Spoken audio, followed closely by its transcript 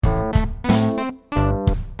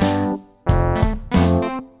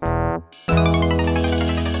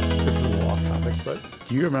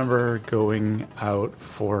do you remember going out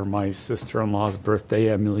for my sister-in-law's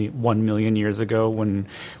birthday 1 million years ago when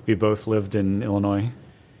we both lived in Illinois?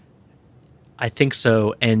 I think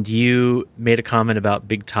so. And you made a comment about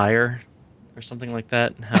Big Tire or something like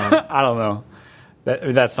that. How... I don't know.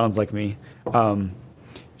 That sounds like me.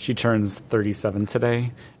 She turns 37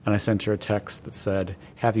 today, and I sent her a text that said,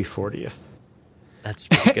 "Happy 40th." That's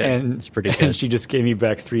pretty good. That's pretty good. And she just gave me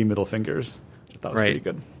back 3 middle fingers. That was pretty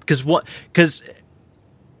good. Because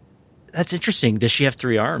that's interesting. Does she have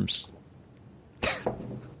 3 arms?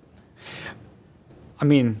 I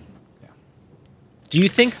mean, yeah. Do you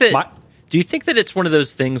think that it's one of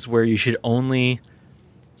those things where you should only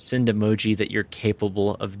send emoji that you're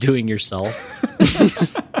capable of doing yourself?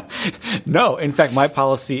 No, in fact, my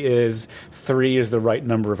policy is 3 is the right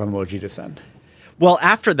number of emoji to send. Well,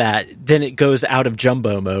 after that, then it goes out of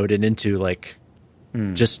jumbo mode and into like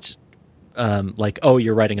just like, oh,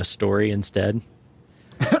 you're writing a story instead.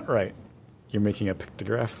 Right. You're making a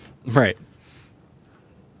pictograph. Right.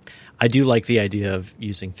 I do like the idea of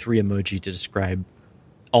using 3 emoji to describe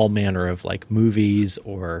all manner of like movies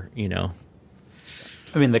or, you know.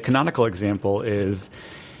 I mean, the canonical example is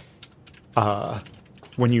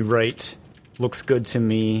when you write "looks good to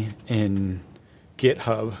me" in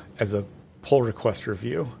GitHub as a pull request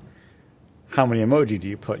review. How many emoji do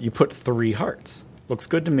you put? You put 3 hearts. Looks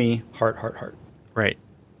good to me, heart, heart, heart. Right.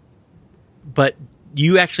 But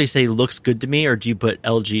you actually say "looks good to me," or do you put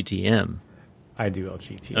LGTM? I do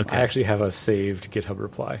LGTM. Okay. I actually have a saved GitHub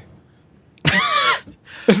reply.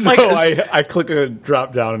 So I click a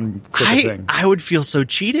drop down and click a thing. I would feel so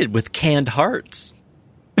cheated with canned hearts.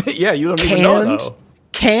 Yeah, you don't even know, though.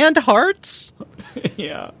 Canned hearts?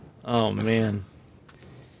 Yeah. Oh, man.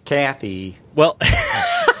 Kathy. Well,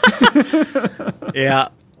 yeah,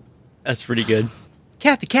 that's pretty good.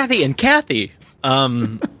 Kathy, and Kathy.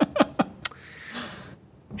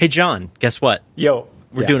 Hey, John, guess what? Yo.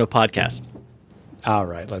 We're doing a podcast. All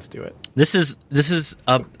right, let's do it. This is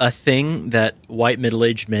a thing that white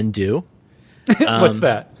middle-aged men do. What's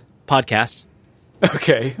that? Podcast.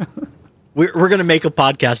 Okay. We're going to make a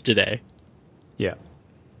podcast today. Yeah.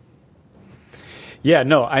 Yeah,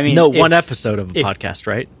 no, I mean... one episode of a podcast,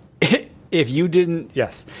 right? If you didn't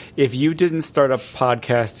start a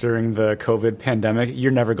podcast during the COVID pandemic,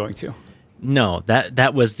 you're never going to. No,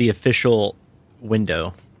 that was the official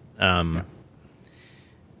window.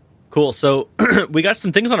 Cool. So we got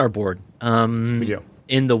some things on our board. We do.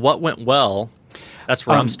 In the what went well, that's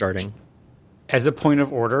where I'm starting. As a point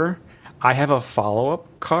of order, I have a follow-up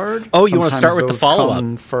card. Oh, you want to start with the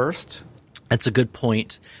follow-up first? That's a good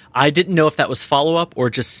point. I didn't know if that was follow-up or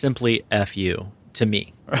just simply F you to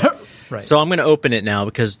me. Right. So I'm going to open it now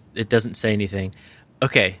because it doesn't say anything.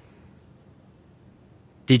 Okay.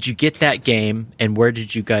 Did you get that game, and where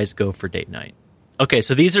did you guys go for date night? Okay,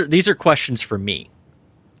 so these are questions for me.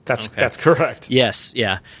 That's correct. Yes,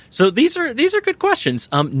 yeah. So these are good questions.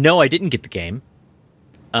 No, I didn't get the game.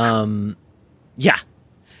 Yeah,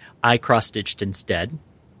 I cross-stitched instead,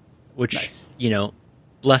 which nice.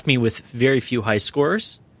 Left me with very few high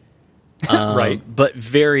scores, right? But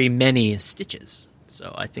very many stitches.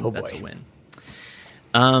 So I think that's a win.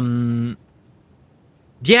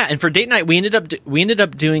 Yeah, and for date night, we ended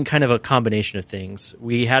up doing kind of a combination of things.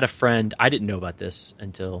 We had a friend. I didn't know about this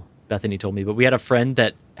until Bethany told me, but we had a friend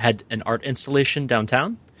that had an art installation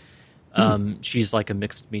downtown. She's like a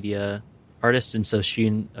mixed media artist, and so she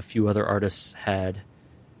and a few other artists had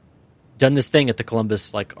done this thing at the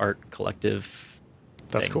Columbus like art collective.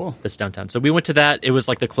 That's cool. That's downtown. So we went to that. It was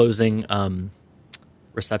like the closing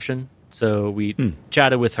reception. So we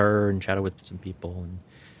chatted with her and chatted with some people and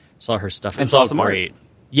saw her stuff. And saw some great. Art.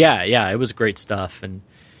 Yeah, it was great stuff, and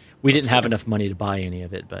we didn't have enough money to buy any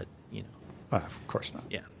of it, but of course not.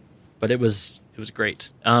 Yeah. But it was great.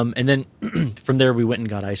 And then from there, we went and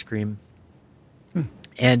got ice cream.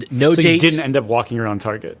 And no so date. You didn't end up walking around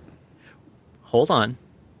Target. Hold on.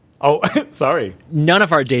 Oh, sorry. None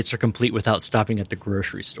of our dates are complete without stopping at the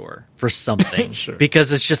grocery store for something. Sure.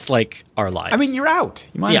 Because it's just like our lives. I mean, you're out.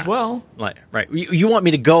 You might as well. Right. You want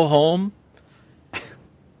me to go home?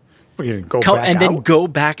 We're going to go back out? Then go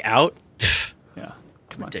back out? Yeah.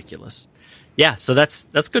 Come on. Ridiculous. Yeah, so that's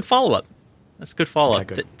good follow-up. That's good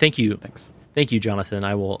follow-up. Okay, Thank you. Thanks. Thank you, Jonathan.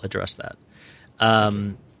 I will address that.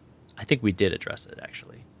 I think we did address it,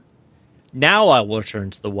 actually. Now I will return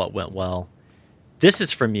to the what went well. This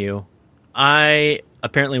is from you. I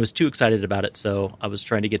apparently was too excited about it, so I was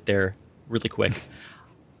trying to get there really quick.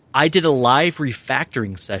 I did a live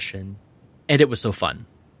refactoring session, and it was so fun.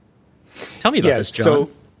 Tell me about this, John.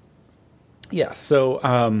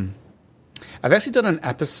 So I've actually done an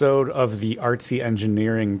episode of the Artsy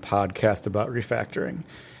Engineering podcast about refactoring.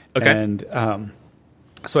 Okay. And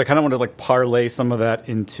so I kind of want to like parlay some of that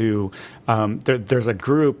into there's a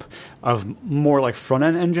group of more like front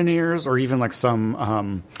end engineers, or even like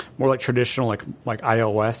some more like traditional like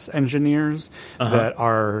iOS engineers that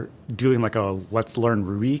are doing like a Let's Learn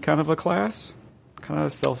Ruby kind of a class, kind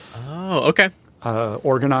of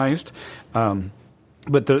organized.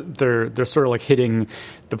 But they're sort of like hitting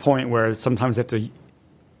the point where sometimes they have to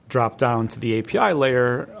drop down to the API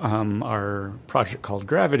layer, our project called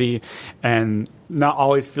Gravity, and not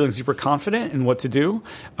always feeling super confident in what to do.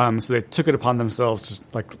 So they took it upon themselves to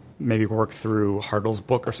like maybe work through Hartle's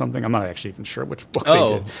book or something. I'm not actually even sure which book they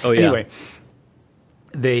did. Oh, yeah. Anyway,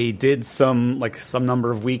 they did some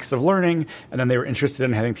number of weeks of learning, and then they were interested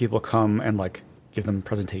in having people come and like give them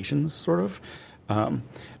presentations, sort of.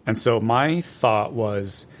 And so my thought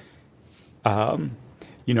was,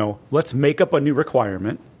 let's make up a new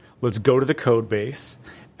requirement. Let's go to the code base,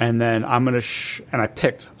 and then I'm going to and I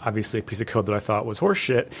picked, obviously, a piece of code that I thought was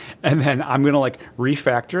horseshit, and then I'm going to, like,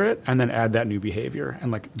 refactor it and then add that new behavior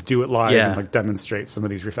and, like, do it live and, like, demonstrate some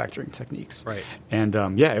of these refactoring techniques. Right. And,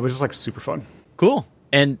 it was just, like, super fun. Cool.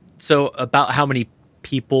 And so about how many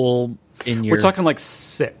people in your... We're talking, like,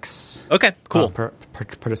 6. Okay, cool.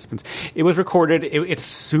 Participants. It was recorded. It's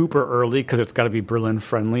super early because it's got to be Berlin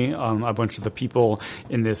friendly. A bunch of the people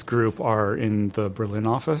in this group are in the Berlin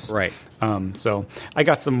office. Right. So I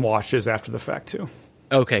got some washes after the fact too.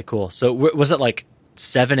 Okay, cool. So was it like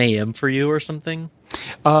 7 a.m. for you or something?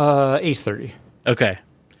 8:30. Okay.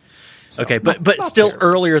 So okay, but still terrible.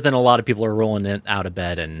 Earlier than a lot of people are rolling out of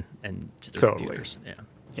bed and to their computers.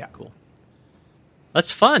 Yeah. Cool. That's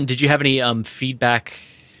fun. Did you have any feedback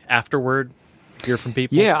afterward? Hear from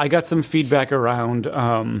people? Yeah, I got some feedback around.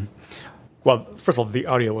 Well, first of all, the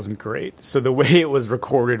audio wasn't great. So the way it was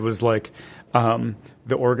recorded was like the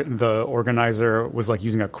organizer was like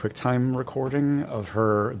using a QuickTime recording of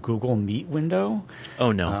her Google Meet window.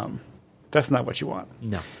 Oh no, that's not what you want.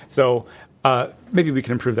 No. So maybe we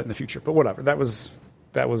can improve that in the future. But whatever. That was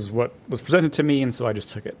what was presented to me, and so I just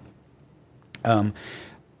took it.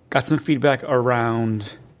 Got some feedback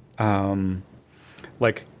around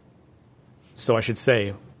So I should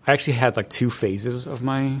say, I actually had like 2 phases of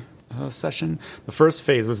my session. The first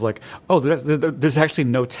phase was like, there's actually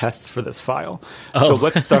no tests for this file. Oh. So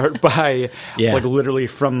let's start by like literally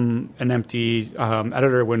from an empty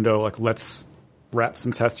editor window, like let's wrap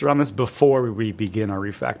some tests around this before we begin our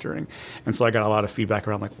refactoring. And so I got a lot of feedback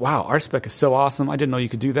around like, wow, RSpec is so awesome. I didn't know you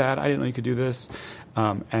could do that. I didn't know you could do this.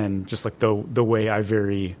 And just like the way I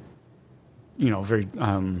very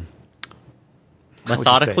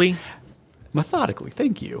methodically,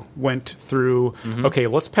 thank you, went through, okay,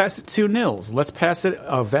 let's pass it 2 nils. Let's pass it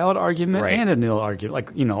a valid argument and a nil argument.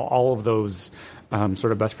 Like, all of those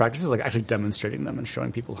sort of best practices, like actually demonstrating them and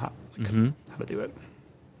showing people how to do it.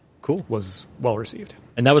 Cool. Was well received.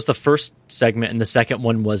 And that was the first segment, and the second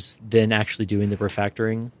one was then actually doing the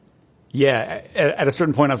refactoring? Yeah. At a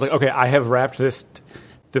certain point, I was like, okay, I have wrapped this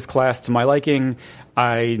class to my liking.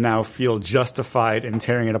 I now feel justified in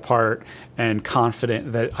tearing it apart and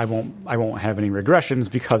confident that I won't have any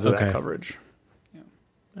regressions because of that coverage. Yeah.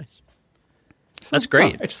 Nice. So, that's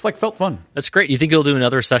great. It just felt fun. That's great. You think you'll do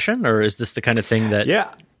another session, or is this the kind of thing that?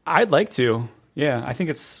 Yeah, I'd like to. Yeah, I think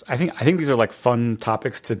these are like fun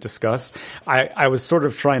topics to discuss. I was sort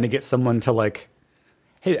of trying to get someone to like,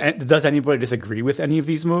 hey, does anybody disagree with any of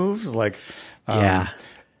these moves? Like,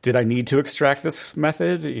 did I need to extract this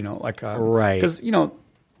method? Right. Because,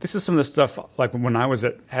 this is some of the stuff, like when I was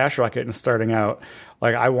at HashRocket and starting out,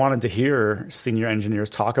 like I wanted to hear senior engineers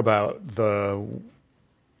talk about the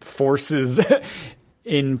forces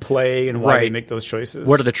in play and why they make those choices.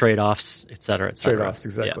 What are the trade-offs, et cetera, et cetera. Trade-offs,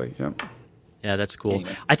 exactly. Yeah. Yeah, that's cool.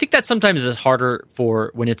 Anyway. I think that sometimes is harder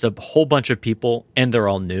for when it's a whole bunch of people and they're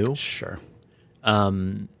all new. Sure.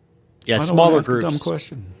 Smaller groups. A dumb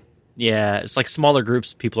question. Yeah, it's like smaller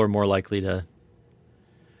groups, people are more likely to.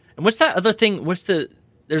 And what's that other thing?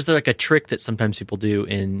 There's like a trick that sometimes people do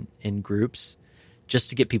in groups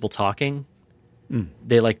just to get people talking.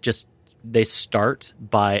 They start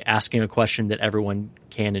by asking a question that everyone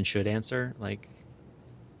can and should answer. Like,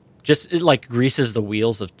 it like greases the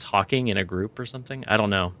wheels of talking in a group or something. I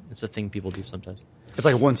don't know. It's a thing people do sometimes. It's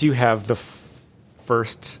like once you have the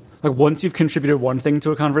first. Like once you've contributed one thing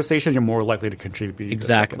to a conversation, you're more likely to contribute the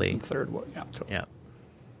second and third one. Yeah, totally. Yeah.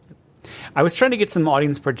 I was trying to get some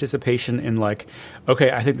audience participation in like,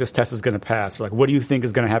 okay, I think this test is going to pass. Or like, what do you think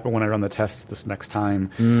is going to happen when I run the test this next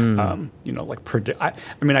time? Like predict.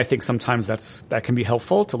 I think sometimes that can be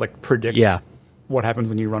helpful to like predict what happens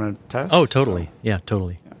when you run a test. Oh, totally. So, yeah,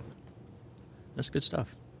 totally. That's good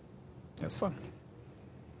stuff. That's fun.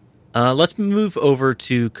 Let's move over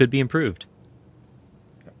to Could Be Improved.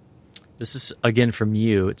 This is, again, from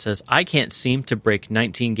you. It says, I can't seem to break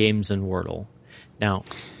 19 games in Wordle. Now,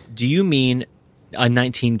 do you mean a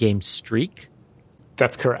 19-game streak?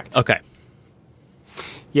 That's correct. Okay.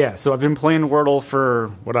 Yeah, so I've been playing Wordle for,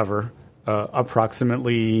 whatever,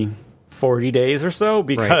 approximately 40 days or so,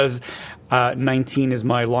 because 19 is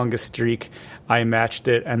my longest streak. I matched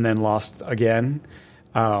it and then lost again.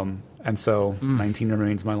 And so 19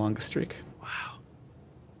 remains my longest streak. Wow.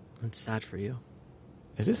 That's sad for you.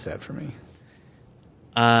 It is sad for me.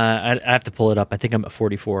 I have to pull it up. I think I'm at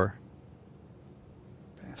 44.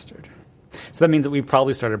 Bastard. So that means that we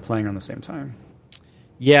probably started playing around the same time.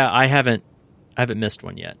 Yeah, I haven't missed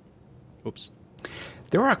one yet. Oops.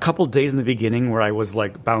 There were a couple days in the beginning where I was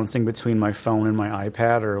like bouncing between my phone and my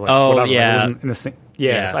iPad or like whatever. Yeah. I wasn't in the same.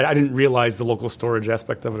 Yeah. So I didn't realize the local storage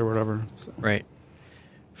aspect of it or whatever. So. Right.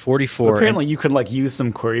 44. But apparently, you can like use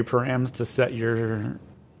some query params to set your.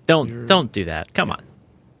 Don't do that. Come on.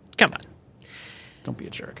 Don't be a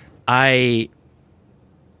jerk.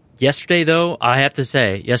 Yesterday, though, I have to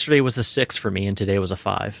say, yesterday was a 6 for me, and today was a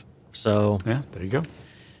 5. So yeah, there you go.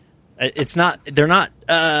 It's not. They're not.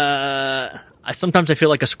 Sometimes I feel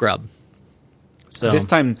like a scrub. So this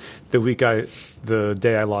time, the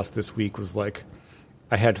day I lost this week was like,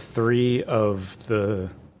 I had 3 of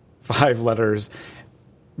the 5 letters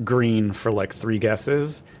green for like 3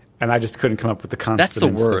 guesses, and I just couldn't come up with the consonants.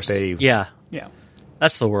 That's the worst. Yeah.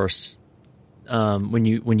 That's the worst. When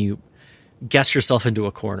you guess yourself into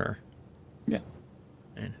a corner. Yeah.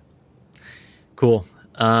 Cool.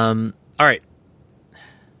 All right.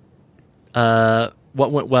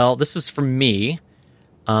 What went well? This is from me.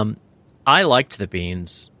 I liked the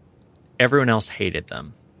beans. Everyone else hated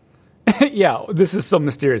them. Yeah, this is so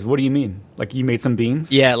mysterious. What do you mean? Like you made some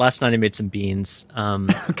beans? Yeah, last night I made some beans.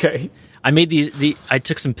 Okay. I made I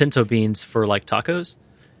took some pinto beans for like tacos.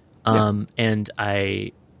 And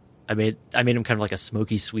I made them kind of like a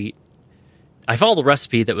smoky sweet. I followed a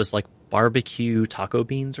recipe that was like barbecue taco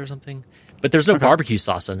beans or something, but there's no barbecue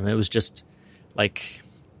sauce in them. It was just like,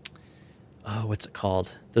 what's it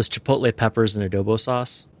called? Those chipotle peppers and adobo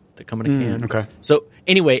sauce that come in a can. Okay. So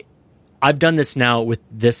anyway, I've done this now with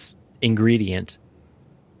this ingredient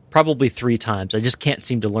probably 3 times. I just can't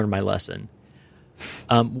seem to learn my lesson.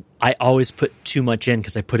 I always put too much in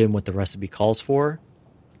because I put in what the recipe calls for,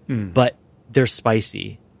 but they're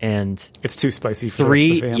spicy. And it's too spicy for the rest of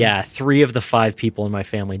the family. 3 of the 5 people in my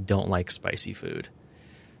family don't like spicy food.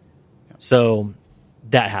 Yeah. So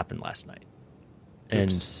that happened last night.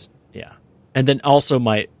 And and then also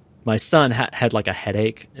my son had like a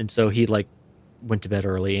headache, and so he like went to bed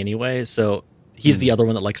early anyway. So he's the other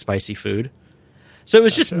one that likes spicy food. So it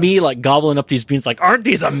was just me like gobbling up these beans like, aren't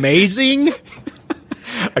these amazing?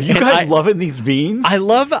 Are you guys loving these beans? I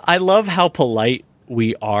love how polite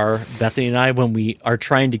we are, Bethany and I, when we are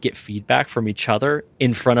trying to get feedback from each other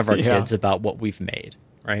in front of our kids about what we've made,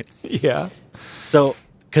 right? Yeah. So,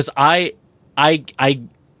 because I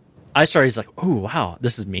started, he's like, "Oh wow,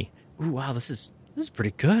 this is me. Oh wow, this is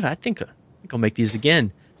pretty good. I think I'll make these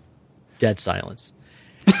again." Dead silence.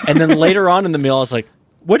 And then later on in the meal, I was like,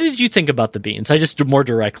 "What did you think about the beans?" I just more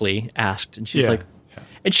directly asked, and she's like,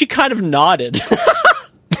 and she kind of nodded.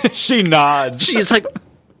 She nods. She's like,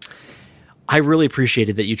 I really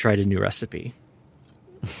appreciated that you tried a new recipe.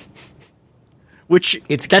 Which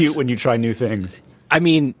it's cute when you try new things. I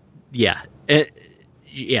mean, yeah.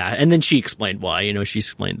 And then she explained why. You know, she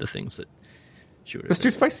explained the things that she would have. It's too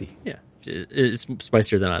spicy. Yeah. It's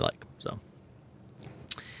spicier than I like. So,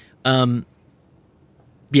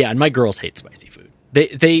 yeah, and my girls hate spicy food.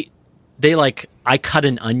 They like, I cut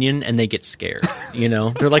an onion and they get scared, you know?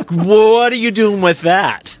 They're like, what are you doing with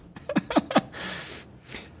that?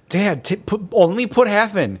 Dad, only put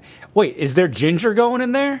half in. Wait, is there ginger going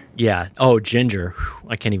in there? Yeah. Oh, ginger. Whew,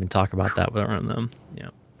 I can't even talk about that around them. Yeah.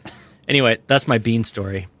 Anyway, that's my bean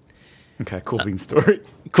story. Okay, cool bean story.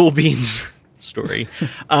 Cool beans story.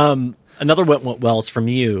 Another what went well is from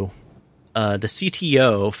you. The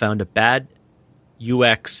CTO found a bad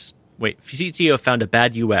UX... Wait, CTO found a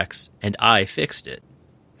bad UX, and I fixed it.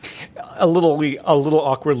 A little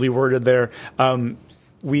awkwardly worded there.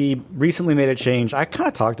 We recently made a change. I kind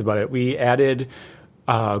of talked about it. We added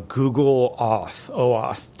Google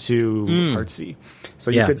OAuth to Artsy, so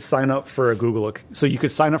you could sign up for you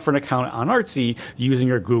could sign up for an account on Artsy using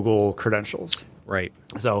your Google credentials. Right.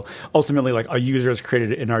 So ultimately, like a user is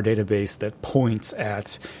created in our database that points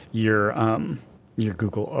at your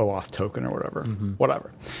Google OAuth token or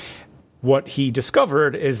whatever. What he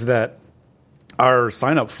discovered is that our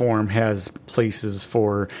sign-up form has places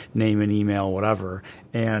for name and email, whatever.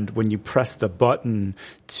 And when you press the button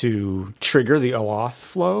to trigger the OAuth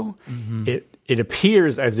flow, it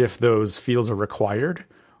appears as if those fields are required.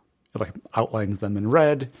 It like outlines them in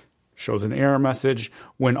red, shows an error message,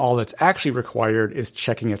 when all that's actually required is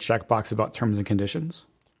checking a checkbox about terms and conditions.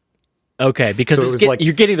 Okay, because So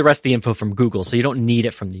you're getting the rest of the info from Google, so you don't need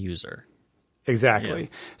it from the user. Exactly. Yeah.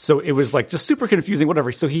 So it was like just super confusing,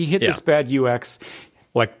 whatever. So he hit this bad UX,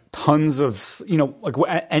 like tons of, like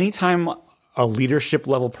anytime a leadership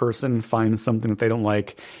level person finds something that they don't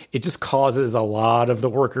like, it just causes a lot of the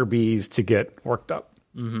worker bees to get worked up.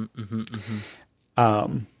 And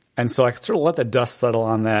so I sort of let the dust settle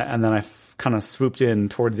on that. And then I kind of swooped in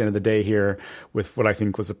towards the end of the day here with what I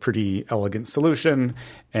think was a pretty elegant solution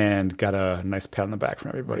and got a nice pat on the back from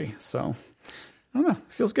everybody. So I don't know.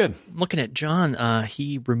 It feels good. I'm looking at John.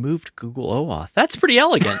 He removed Google OAuth. That's pretty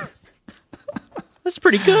elegant. That's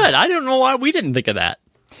pretty good. I don't know why we didn't think of that.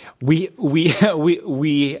 What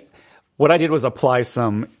I did was apply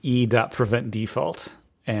some e.prevent default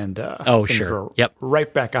and sure. we're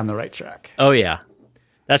right back on the right track. Oh yeah,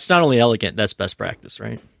 that's not only elegant, that's best practice,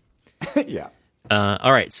 right? Yeah.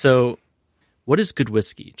 All right. So, what is good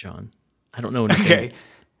whiskey, John? I don't know anything. Okay.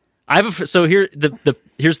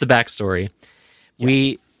 Here's the backstory.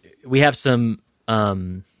 Yeah. We have some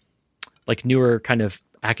like newer kind of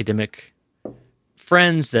academic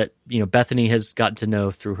friends that Bethany has gotten to know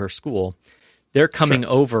through her school. They're coming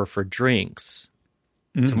over for drinks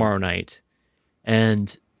tomorrow night,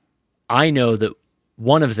 and I know that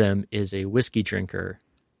one of them is a whiskey drinker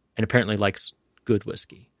and apparently likes good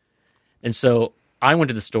whiskey. And so I went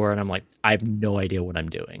to the store and I'm like, I have no idea what I'm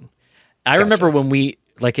doing. I remember when we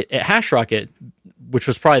at Hash Rocket, which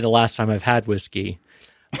was probably the last time I've had whiskey.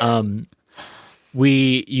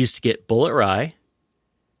 We used to get Bullet Rye.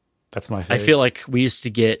 That's my favorite. I feel like we used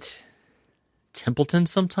to get Templeton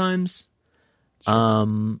sometimes.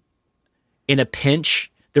 Sure. In a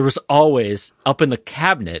pinch, there was always up in the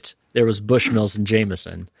cabinet. There was Bushmills and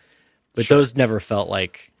Jameson, but those never felt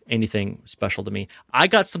like anything special to me. I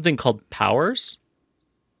got something called Powers.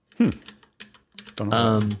 Don't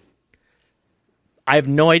know. I have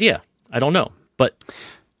no idea. I don't know. But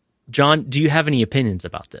John, do you have any opinions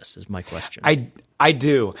about this? Is my question. I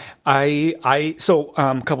do. So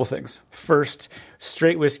a couple things. First,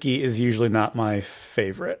 straight whiskey is usually not my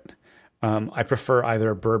favorite. I prefer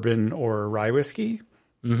either bourbon or rye whiskey.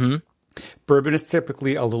 Mm-hmm. Bourbon is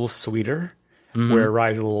typically a little sweeter, where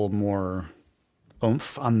rye is a little more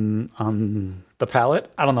oomph on the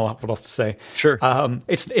palate. I don't know what else to say. Sure.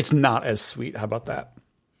 It's not as sweet. How about that?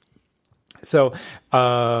 So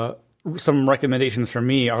some recommendations for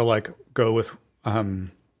me are like go with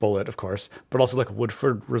Bullet, of course, but also like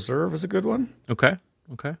Woodford Reserve is a good one. Okay.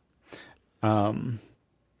 And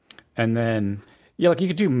then like you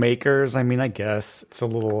could do Makers. I mean, I guess it's a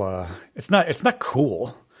little it's not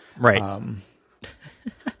cool. Right. What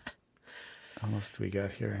else do we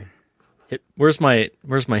got here? Where's my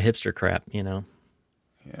hipster crap, Yeah,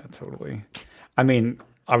 totally. I mean,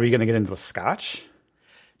 are we going to get into the scotch?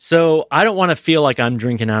 So I don't want to feel like I'm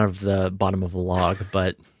drinking out of the bottom of a log,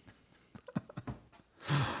 but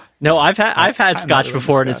no, I've had scotch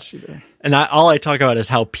before, and all I talk about is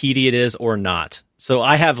how peaty it is or not. So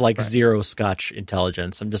I have zero scotch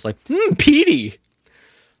intelligence. I'm just like, peaty.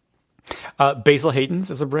 Basil Hayden's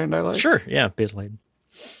is a brand I like. Sure, yeah, Basil Hayden.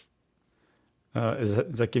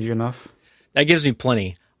 Does that give you enough? That gives me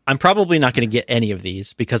plenty. I'm probably not going to get any of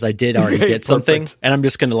these because I did already get something, and I'm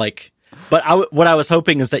just going to But what I was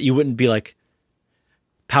hoping is that you wouldn't be like,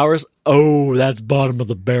 Powers. Oh, that's bottom of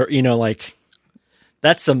the barrel.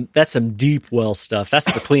 That's some deep well stuff.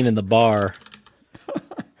 That's for cleaning the bar.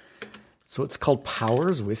 So it's called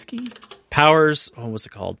Powers whiskey. Powers. What was it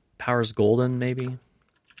called? Powers Golden, maybe.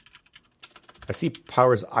 I see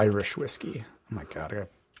Powers Irish whiskey. Oh my god! I gotta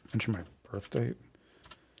enter my birth date.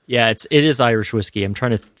 Yeah, it is Irish whiskey. I'm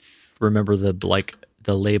trying to remember the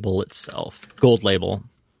label itself. Gold label.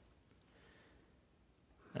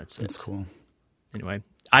 That's cool. Anyway,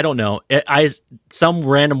 I don't know. Some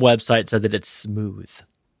random website said that it's smooth.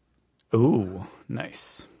 Ooh,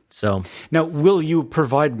 nice. So now, will you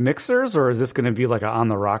provide mixers, or is this going to be like an on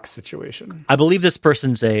the rocks situation? I believe this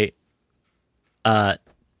person's a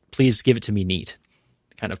please give it to me neat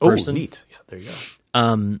kind of person. Oh, neat. Yeah, there you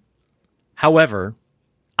go. However,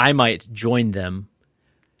 I might join them,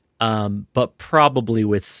 but probably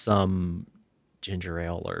with some ginger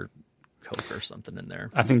ale or Coke or something in there.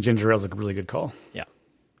 I think ginger ale is a really good call.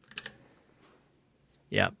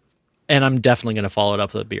 Yeah, and I'm definitely going to follow it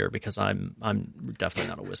up with a beer because I'm definitely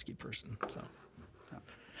not a whiskey person. So,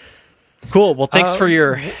 Cool. Well, thanks for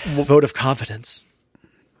your vote of confidence.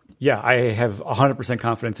 Yeah, I have 100%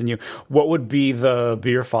 confidence in you. What would be the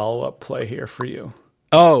beer follow-up play here for you?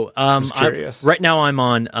 Oh, curious. Right now I'm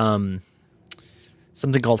on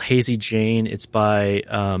something called Hazy Jane. It's by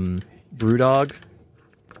Brewdog.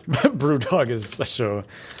 Brewdog is such a...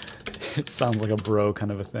 It sounds like a bro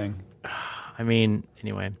kind of a thing. I mean,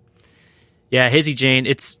 anyway. Yeah, Hazy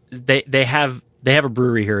Jane, they have a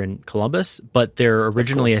brewery here in Columbus, but they're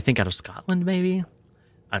originally, I think, out of Scotland, maybe?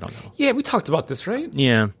 I don't know. Yeah, we talked about this, right?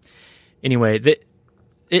 Yeah. Anyway,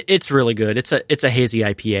 it's really good. It's a hazy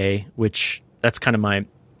IPA, which that's kind of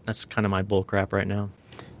my bull crap right now.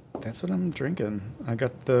 That's what I'm drinking. I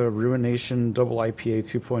got the Ruination Double IPA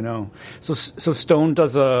 2.0. So Stone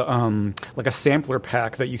does a like a sampler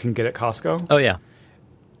pack that you can get at Costco. Oh yeah.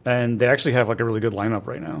 And they actually have like a really good lineup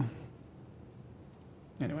right now.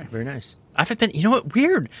 Anyway, very nice. I haven't been. You know what?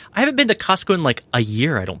 Weird. I haven't been to Costco in like a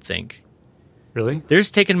year. I don't think. Really? They're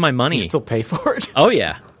just taking my money. You still pay for it? Oh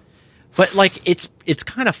yeah. But like it's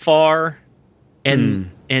kind of far,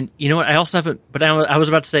 and you know what? I also haven't. But I was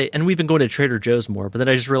about to say, and we've been going to Trader Joe's more. But then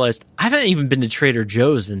I just realized I haven't even been to Trader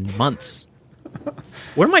Joe's in months.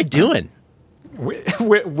 What am I doing?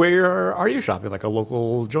 Where are you shopping? Like a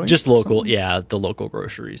local joint? Just local, yeah, the local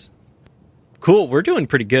groceries. Cool. We're doing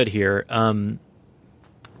pretty good here.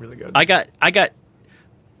 Really good. I got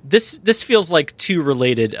this. This feels like two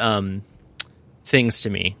related things to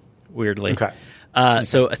me. Weirdly. Okay.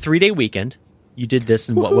 So a 3-day weekend. You did this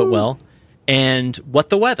and what went well, and what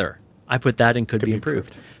the weather. I put that in could be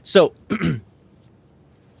improved. So,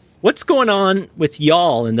 what's going on with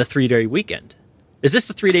y'all in the 3-day weekend? Is this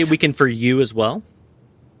the 3-day weekend for you as well?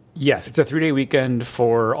 Yes, it's a 3-day weekend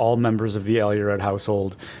for all members of the Elliotte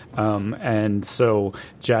household. And so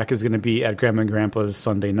Jack is going to be at Grandma and Grandpa's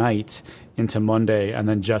Sunday night into Monday, and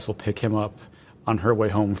then Jess will pick him up on her way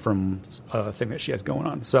home from a thing that she has going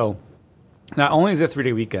on. So not only is it a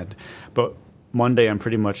 3-day weekend, but Monday I'm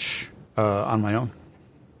pretty much on my own.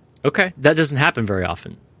 Okay. That doesn't happen very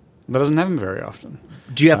often. That doesn't happen very often.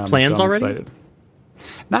 Do you have plans so I'm already?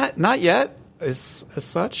 Excited. Not yet, as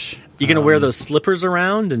such. You going to wear those slippers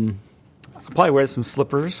around? And I'll probably wear some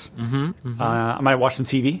slippers. I might watch some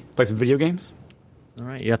TV, play some video games. All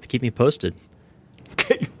right. You have to keep me posted.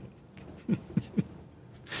 Okay.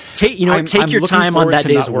 Take your time on that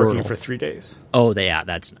day's working Wordle. for 3 days. Oh, yeah,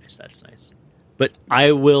 that's nice. That's nice. But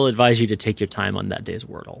I will advise you to take your time on that day's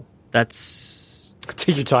Wordle. That's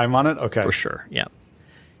take your time on it. Okay, for sure. Yeah.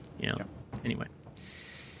 Anyway,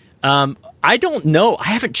 I don't know. I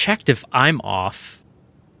haven't checked if I'm off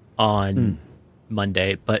on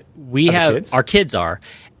Monday, but our kids are,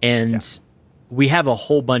 and we have a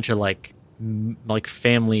whole bunch of like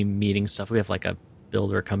family meeting stuff. We have like a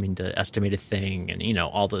builder coming to estimate a thing, and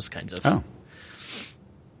all those kinds of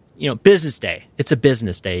business day. It's a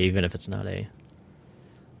business day, even if it's not a.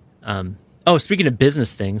 Speaking of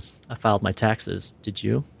business things, I filed my taxes. Did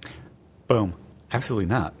you? Boom. Absolutely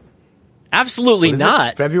not. Absolutely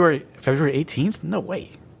not. February 18th? No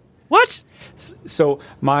way. What? So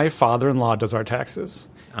my father-in-law does our taxes,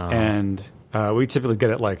 and we typically get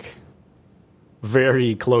it like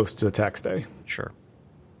very close to tax day. Sure.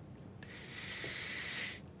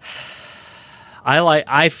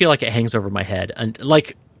 I feel like it hangs over my head, and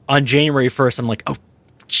like on January 1st, I'm like, oh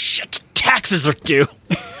shit, taxes are due.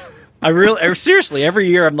 Seriously, every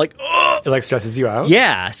year I'm like, oh. It like stresses you out?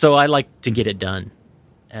 Yeah, so I like to get it done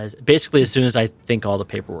as soon as I think all the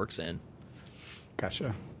paperwork's in.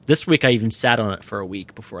 Gotcha. This week I even sat on it for a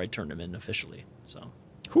week before I turned them in officially. So,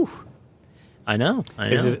 whew. I know.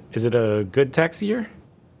 Is it a good tax year?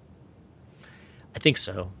 I think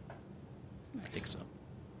so.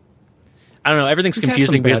 I don't know. Everything's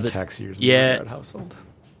confusing because the tax years in the Elliotte household.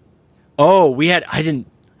 Oh, I didn't.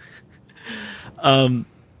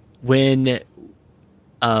 When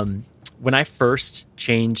I first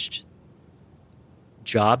changed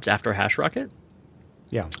jobs after HashRocket,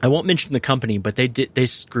 I won't mention the company, but they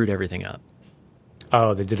screwed everything up.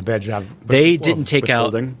 Oh, they did a bad job. They didn't take out.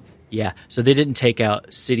 Withholding? Yeah, so they didn't take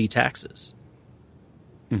out city taxes,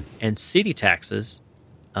 and city taxes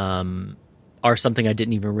are something I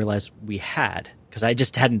didn't even realize we had because I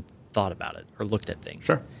just hadn't thought about it or looked at things.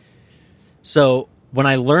 Sure. So when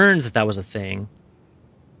I learned that was a thing,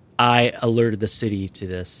 I alerted the city to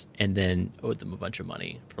this and then owed them a bunch of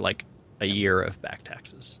money for like a year of back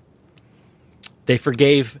taxes. They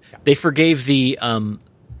forgave the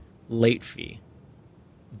late fee,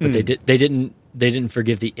 but they didn't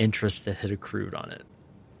forgive the interest that had accrued on it.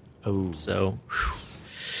 Oh, so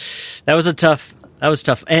that was tough.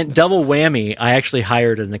 And double whammy. I actually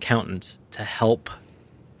hired an accountant to help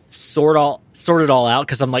sort it all out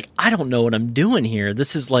because I'm like, I don't know what I'm doing here.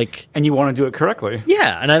 This is like, And you want to do it correctly.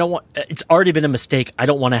 yeah, and I don't want. It's already been a mistake. I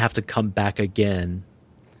don't want to have to come back again.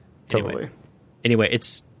 Totally. Anyway,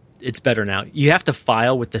 it's better now. You have to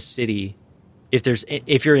file with the city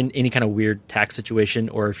if you're in any kind of weird tax situation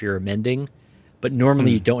or if you're amending, but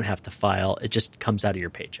normally you don't have to file. It just comes out of your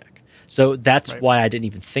paycheck. So that's why I didn't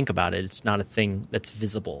even think about it. It's not a thing that's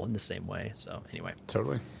visible in the same way. So anyway,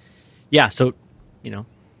 Totally. yeah. So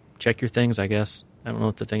check your things. I guess I don't know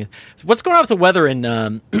what the thing is. So what's going on with the weather in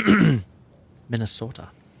Minnesota?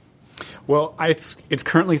 Well, it's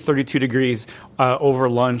currently 32 degrees. Over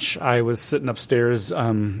lunch, I was sitting upstairs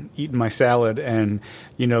eating my salad, and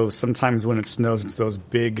sometimes when it snows, it's those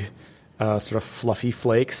big, sort of fluffy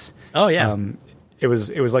flakes. Oh yeah, it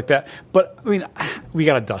was like that. But I mean, we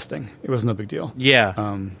got a dusting. It was no big deal. yeah.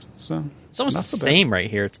 So It's almost not the so bad. same right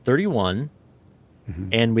here. It's 31,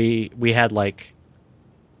 and we had like,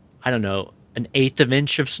 I don't know, an eighth of an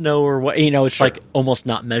inch of snow or what. It's Sure. like almost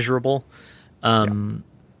not measurable.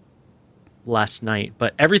 Last night,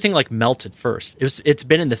 but everything like melted first. It's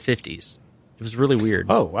been in the 50s. It was really weird.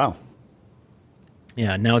 Oh wow.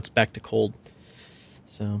 Yeah, now it's back to cold.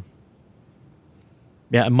 So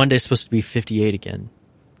yeah, and Monday's supposed to be 58 again.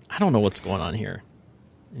 I don't know what's going on here.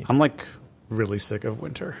 I'm like really sick of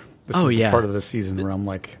winter. This Oh, is the yeah. part of the season where I'm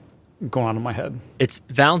like going on in my head. It's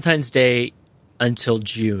Valentine's Day until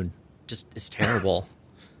June. Just it's terrible.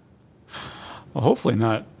 Well, hopefully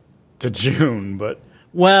not to June, but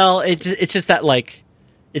Well, it's just that like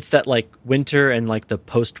it's that like winter and like the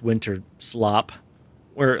post-winter slop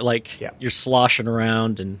where like you're sloshing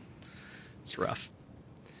around and it's rough.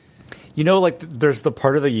 like there's the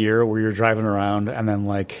part of the year where you're driving around and then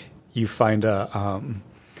like you find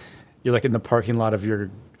you're like in the parking lot of your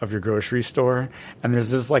grocery store and there's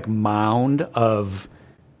this like mound of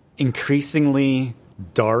increasingly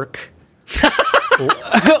dark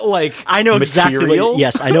like I know exactly material.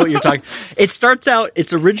 yes, I know what you're talking. It starts out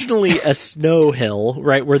it's originally a snow hill,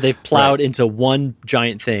 right, where they've plowed into one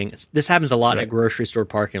giant thing. This happens a lot at grocery store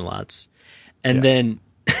parking lots. And then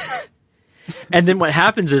and then what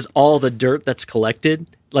happens is all the dirt that's collected,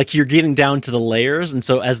 like you're getting down to the layers, and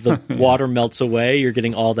so as the water melts away, you're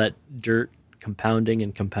getting all that dirt compounding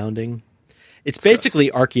and compounding. It's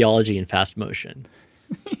basically archaeology in fast motion.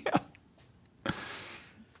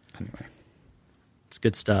 Anyway. It's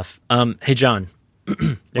good stuff. Hey, John,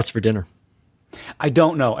 what's for dinner? I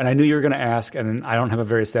don't know, and I knew you were going to ask, and I don't have a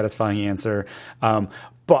very satisfying answer.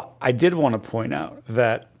 But I did want to point out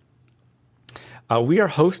that we are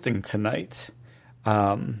hosting tonight.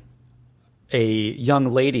 A young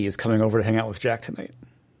lady is coming over to hang out with Jack tonight.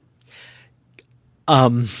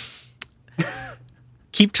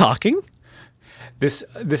 Keep talking. This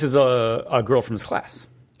is a girl from his class,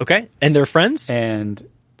 Okay, and they're friends. and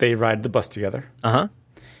they ride the bus together,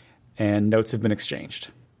 and notes have been exchanged.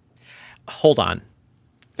 Hold on.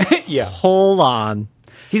 Yeah, Hold on.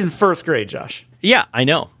 he's in first grade, Josh. Yeah, I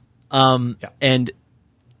know. And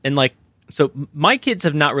like, so my kids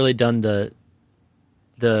have not really done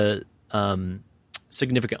the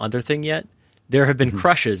significant other thing yet. There have been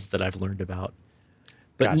crushes that I've learned about,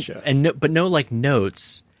 but Gotcha. but no like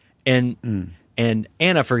notes. And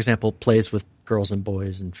Anna, for example, plays with girls and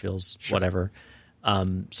boys and feels whatever.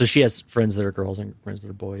 So she has friends that are girls and friends that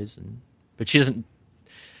are boys, but she doesn't.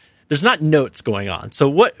 There's not notes going on. So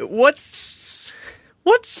what's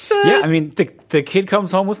Yeah, I mean, the kid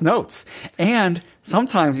comes home with notes, and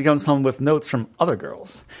sometimes he comes home with notes from other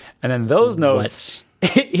girls, and then those notes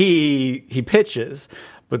he pitches,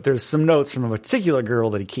 but there's some notes from a particular girl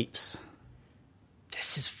that he keeps.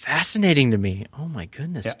 This is fascinating to me. Oh my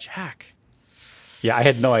goodness, Jack. Yeah, I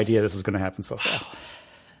had no idea this was going to happen so fast.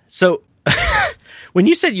 So when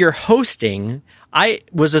you said you're hosting, I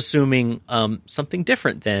was assuming something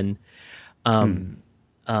different than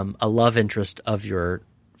a love interest of your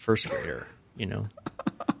first grader,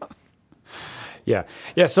 Yeah.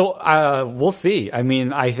 So we'll see. I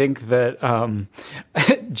mean, I think that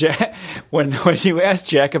Jack, when you ask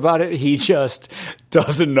Jack about it, he just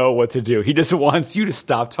doesn't know what to do. He just wants you to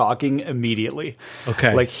stop talking immediately.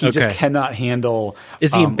 Okay. Like he just cannot handle.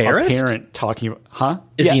 Is he embarrassed? A parent talking. Huh?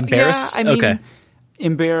 Is he embarrassed? Yeah, I mean, okay.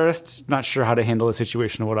 Embarrassed. Not sure how to handle the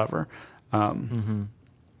situation or whatever.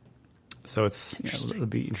 So it'll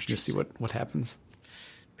be interesting to see what happens.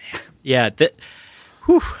 Yeah.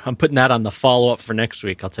 I'm putting that on the follow up for next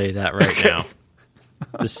week. I'll tell you that right now.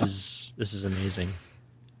 This is amazing.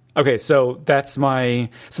 Okay, so that's my.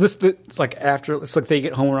 So it's like after. It's like they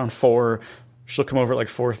get home around 4. She'll come over at like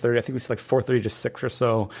 4:30. I think we said like 4:30 to 6 or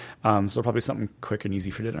so. So probably something quick and easy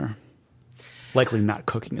for dinner. Likely not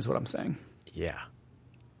cooking is what I'm saying. Yeah.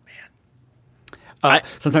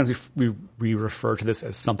 Sometimes we refer to this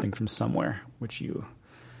as something from somewhere, which you.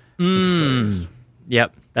 Mm.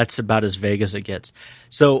 Yep, that's about as vague as it gets.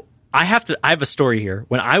 So I have a story here.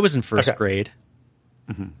 When I was in first grade,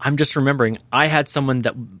 I'm just remembering I had someone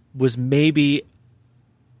that was maybe.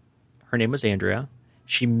 Her name was Andrea.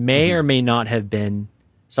 She may or may not have been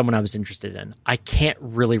someone I was interested in. I can't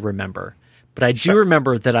really remember, but I do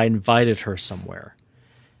remember that I invited her somewhere.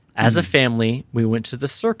 As a family, we went to the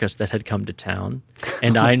circus that had come to town,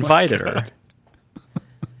 and I invited her.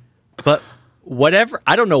 But whatever,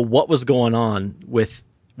 I don't know what was going on with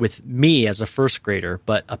me as a first grader,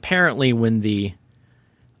 but apparently when the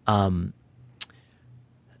I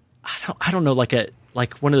don't know,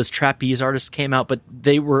 like one of those trapeze artists came out, but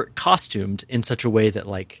they were costumed in such a way that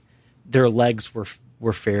like their legs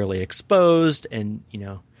were fairly exposed, and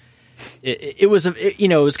it was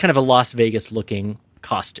kind of a Las Vegas looking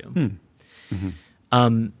costume.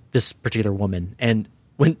 This particular woman, and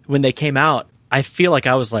when they came out, I feel like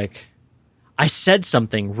I was like, I said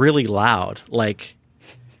something really loud, like,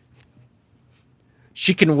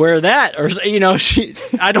 she can wear that, or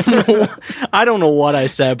I don't know what I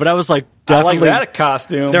said, but I was like, I like that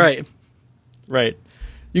costume. Right.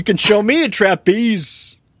 You can show me a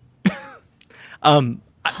trapeze.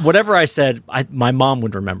 Whatever I said, my mom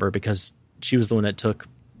would remember because she was the one that took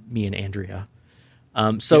me and Andrea.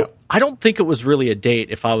 I don't think it was really a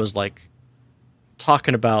date if I was like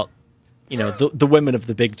talking about, the women of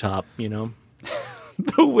the big top,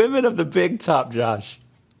 The women of the big top, Josh.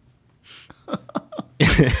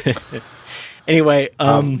 Anyway,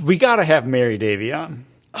 we got to have Mary Davy on.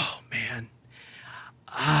 Oh man,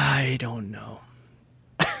 I don't know.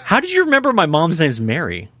 How did you remember my mom's name's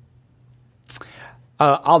Mary?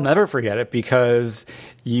 I'll never forget it because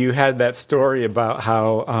you had that story about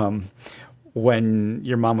how when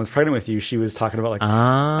your mom was pregnant with you, she was talking about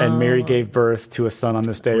and Mary gave birth to a son on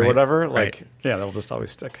this day or whatever. Like, yeah, that'll just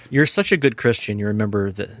always stick. You're such a good Christian. You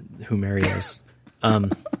remember who Mary is.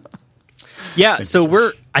 Yeah,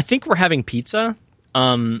 so I think we're having pizza.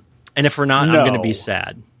 And if we're not, I'm going to be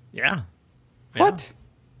sad. Yeah. What?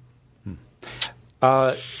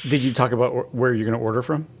 Did you talk about where you're going to order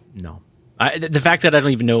from? No. The fact that I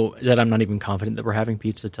don't even know, that I'm not even confident that we're having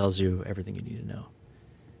pizza tells you everything you need to know.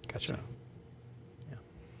 Gotcha. So,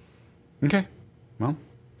 yeah. Okay. Well,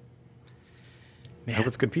 man. I hope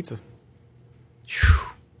it's good pizza. Whew.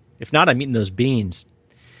 If not, I'm eating those beans.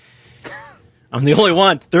 I'm the only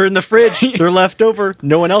one. They're in the fridge. They're left over.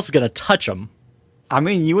 No one else is going to touch them. I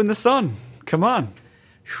mean, you and the son. Come on.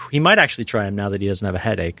 He might actually try them now that he doesn't have a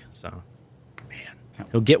headache. So, man.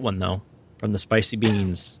 He'll get one, though, from the spicy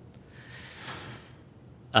beans.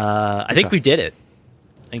 I think we did it.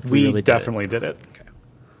 I think we really definitely did it. Okay.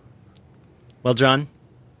 Well, John.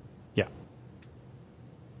 Yeah.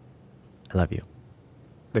 I love you.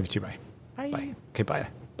 Love you too. Bye. Bye. Bye. Okay, bye.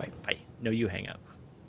 Bye. Bye. No, you hang up.